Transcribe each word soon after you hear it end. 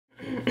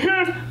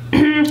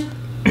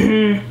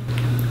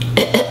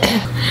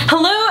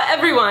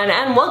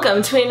and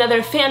welcome to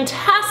another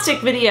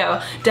fantastic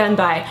video done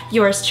by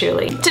yours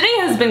truly. Today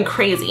has been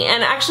crazy,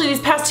 and actually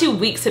these past 2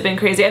 weeks have been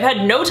crazy. I've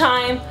had no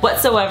time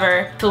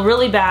whatsoever, feel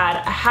really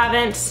bad, I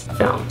haven't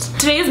filmed.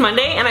 Today is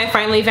Monday and I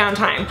finally found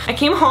time. I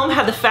came home,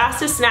 had the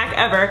fastest snack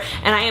ever,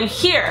 and I am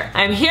here.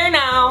 I'm here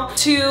now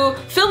to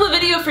film a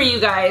video for you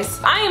guys.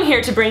 I am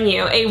here to bring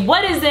you a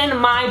what is in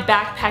my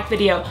backpack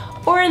video,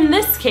 or in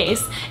this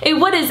case, a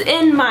what is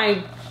in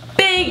my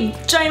big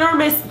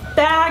ginormous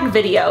bag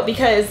video,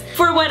 because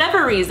for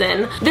whatever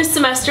reason this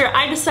semester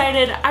I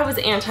decided I was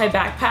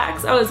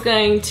anti-backpacks. I was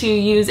going to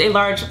use a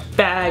large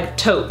bag,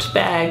 tote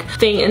bag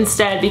thing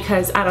instead,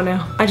 because I don't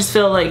know, I just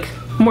feel like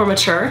more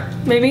mature,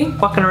 maybe,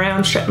 walking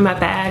around strapping my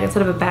bag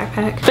instead of a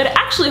backpack. But it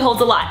actually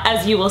holds a lot,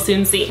 as you will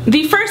soon see.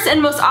 The first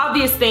and most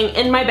obvious thing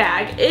in my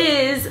bag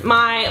is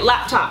my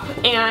laptop,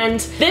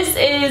 and this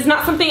is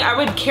not something I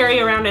would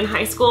carry around in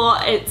high school.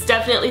 It's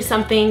definitely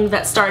something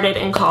that started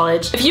in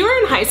college. If you were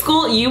in high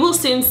school, you will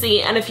soon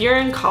see, and if you're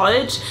in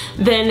college,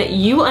 then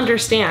you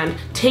understand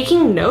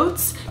taking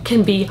notes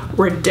can be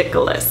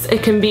ridiculous.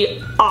 It can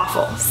be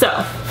awful. So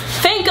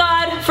thank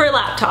God for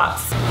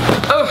laptops.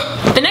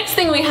 Ugh. The next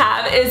thing we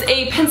have is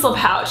a pencil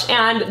pouch,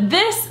 and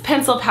this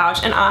pencil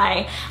pouch and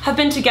I have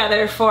been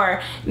together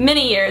for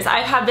many years.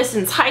 I've had this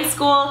since high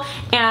school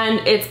and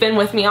it's been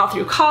with me all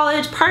through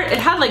college. It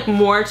had like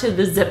more to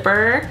the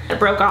zipper. It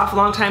broke off a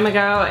long time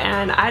ago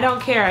and I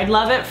don't care. I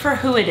love it for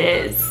who it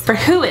is. For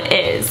who it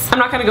is. I'm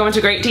not gonna go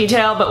into great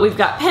detail, but we've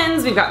got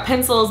pens, we've got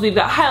pencils, we've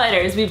got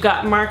highlighters, we've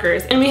got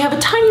markers, and we have a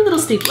tiny little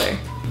stapler.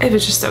 It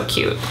was just so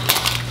cute.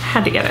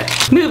 Had to get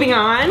it. Moving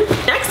on.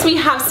 Next we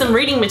have some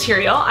reading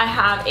material. I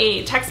have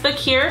a textbook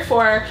here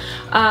for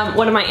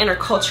one of my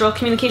intercultural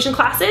communication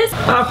classes.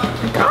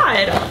 Oh my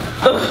god.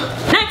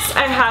 Ugh. Next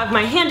I have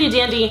my handy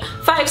dandy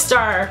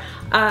 5-star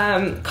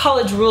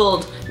college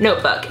ruled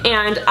notebook,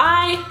 and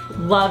I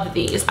love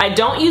these. I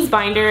don't use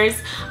binders.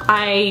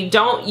 I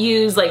don't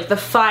use like the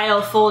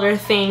file folder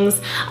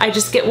things. I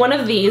just get one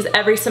of these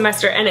every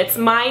semester, and it's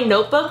my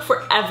notebook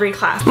for every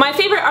class. My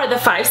favorite are the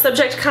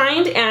 5-subject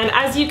kind, and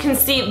as you can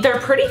see, they're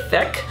pretty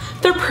thick.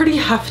 They're pretty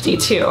hefty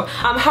too.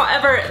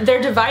 However,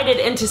 they're divided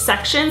into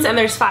sections, and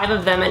there's 5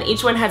 of them, and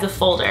each one has a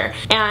folder.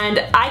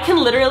 And I can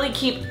literally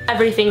keep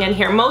everything in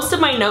here. Most of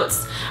my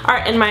notes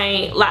are in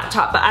my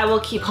laptop, but I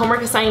will keep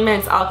homework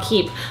assignments, I'll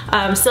keep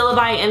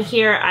syllabi in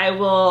here, I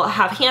will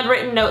have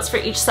handwritten notes for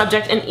each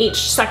subject in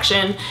each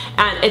section,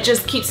 and it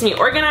just keeps me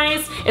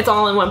organized. It's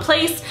all in one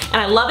place, and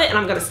I love it, and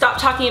I'm gonna stop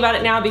talking about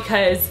it now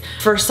because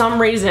for some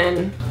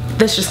reason,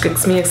 this just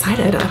gets me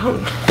excited. I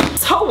don't...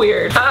 So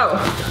weird.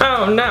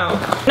 Oh no.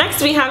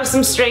 Next we have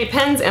some stray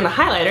pens and a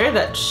highlighter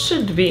that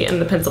should be in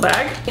the pencil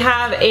bag. We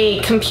have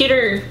a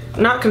computer,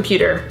 not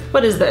computer,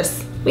 what is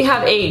this? We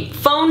have a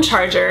phone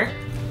charger,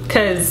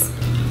 because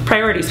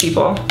priorities,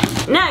 people.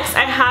 Next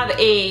I have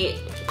a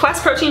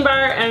Quest protein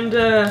bar and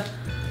a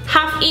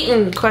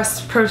half-eaten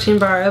Quest protein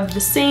bar of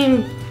the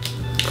same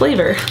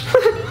flavor.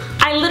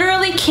 I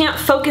literally can't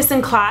focus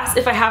in class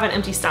if I have an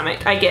empty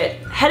stomach. I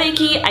get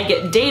headachy, I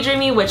get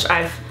daydreamy, which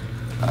I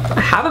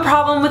have a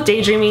problem with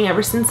daydreaming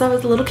ever since I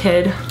was a little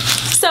kid.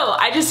 So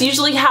I just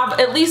usually have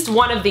at least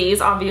one of these,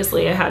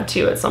 obviously I had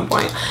 2 at some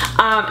point,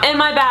 in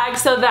my bag,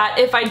 so that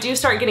if I do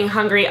start getting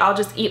hungry, I'll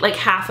just eat like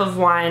half of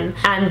one,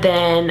 and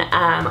then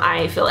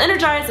I feel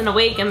energized and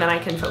awake, and then I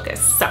can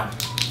focus. So,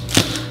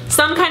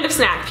 some kind of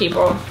snack,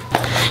 people.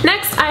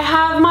 Next I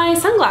have my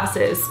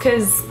sunglasses,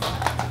 because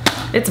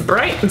it's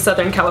bright in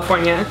Southern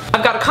California.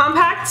 I've got a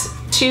compact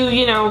to,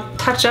 you know,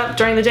 touch up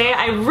during the day.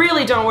 I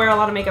really don't wear a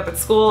lot of makeup at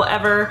school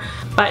ever,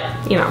 but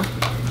you know,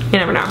 you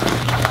never know.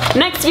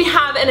 Next we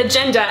have an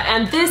agenda,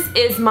 and this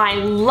is my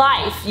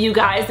life, you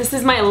guys. This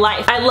is my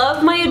life. I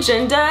love my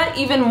agenda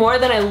even more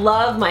than I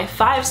love my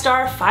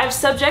 5-star,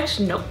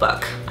 5-subject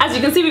notebook. As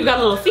you can see, we've got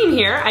a little theme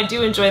here. I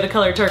do enjoy the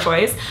color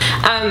turquoise.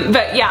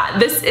 But yeah,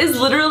 this is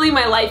literally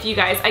my life, you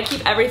guys. I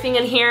keep everything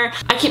in here.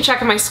 I keep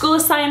track of my school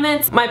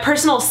assignments, my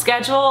personal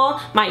schedule,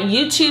 my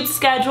YouTube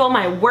schedule,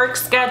 my work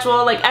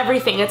schedule, like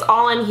everything. It's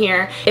all in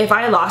here. If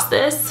I lost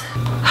this,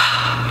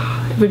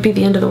 it would be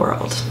the end of the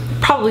world.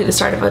 Probably the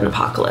start of an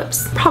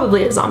apocalypse.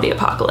 Probably a zombie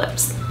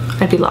apocalypse.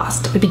 I'd be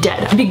lost. I'd be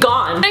dead. I'd be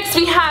gone. Next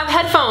we have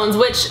headphones,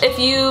 which if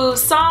you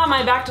saw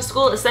my back to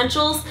school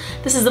essentials,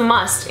 this is a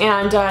must,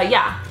 and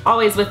yeah,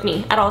 always with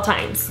me at all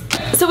times.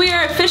 So we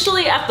are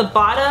officially at the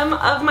bottom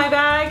of my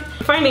bag.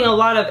 I'm finding a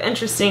lot of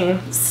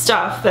interesting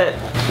stuff that,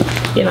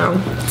 you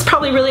know, it's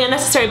probably really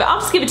unnecessary, but I'll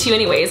just give it to you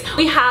anyways.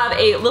 We have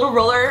a little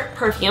roller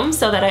perfume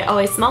so that I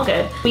always smell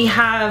good. We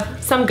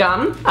have some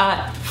gum.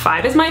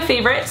 5 is my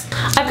favorite.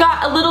 I've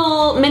got a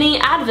little mini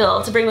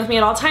Advil to bring with me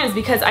at all times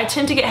because I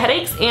tend to get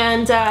headaches,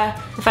 and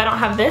if I don't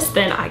have this,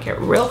 then I get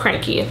real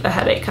cranky if a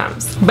headache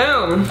comes.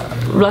 Boom!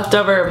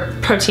 Leftover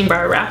protein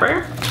bar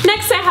wrapper.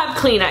 Next I have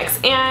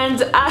Kleenex,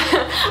 and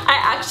I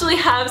actually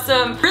have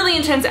some really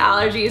intense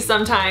allergies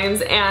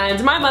sometimes,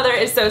 and my mother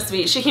is so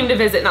sweet. She came to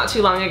visit not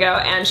too long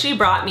ago, and she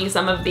brought me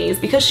some of these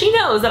because she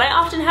knows that I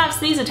often have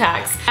sneeze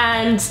attacks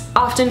and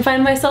often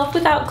find myself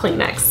without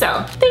Kleenex.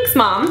 So thanks,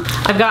 Mom.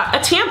 I've got a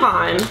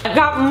tampon. I've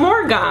got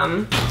more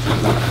gum.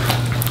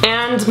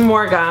 and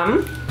more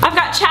gum. I've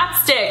got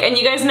chapstick, and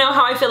you guys know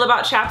how I feel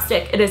about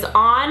chapstick. It is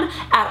on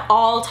at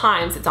all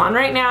times. It's on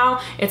right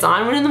now, it's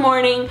on in the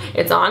morning,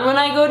 it's on when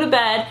I go to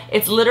bed.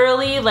 It's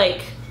literally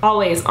like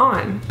always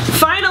on.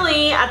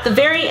 Finally, at the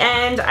very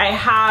end, I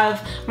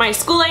have my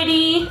school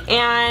ID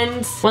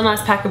and one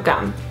last pack of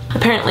gum.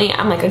 Apparently,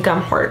 I'm like a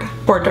gum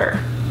hoarder.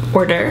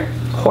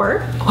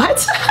 Whore?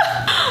 What?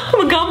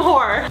 I'm a gum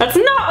whore. That's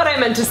not what I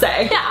meant to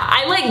say. Yeah,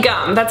 I like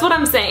gum. That's what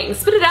I'm saying.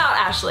 Spit it out,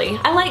 Ashley.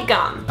 I like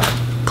gum.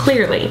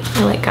 Clearly,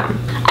 I like gum.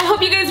 I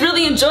hope you guys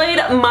really enjoyed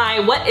my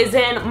what is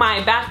in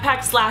my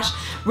backpack slash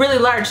really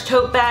large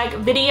tote bag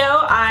video.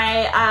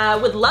 I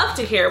would love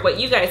to hear what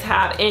you guys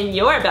have in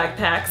your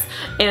backpacks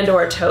and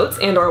or totes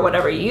and or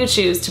whatever you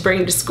choose to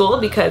bring to school,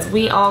 because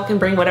we all can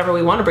bring whatever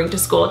we want to bring to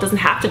school. It doesn't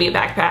have to be a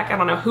backpack. I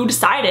don't know who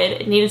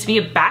decided it needed to be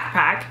a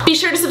backpack. Be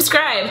sure to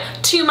subscribe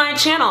to my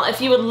channel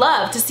if you would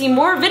love to see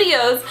more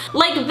videos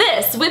like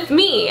this with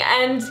me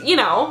and, you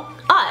know,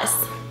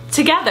 us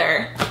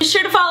together. Be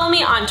sure to follow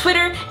me on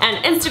Twitter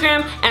and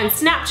Instagram and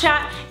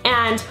Snapchat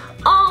and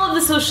all of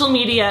the social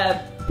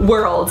media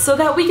world so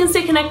that we can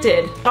stay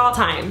connected at all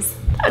times.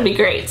 That'd be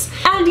great.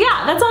 And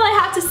yeah, that's all I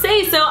have to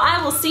say, so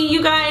I will see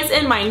you guys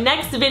in my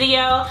next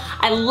video.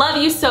 I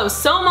love you so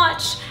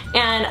much,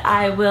 and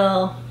I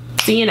will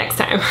see you next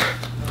time.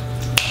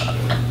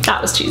 That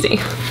was cheesy.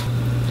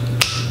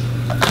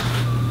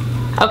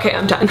 Okay,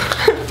 I'm done.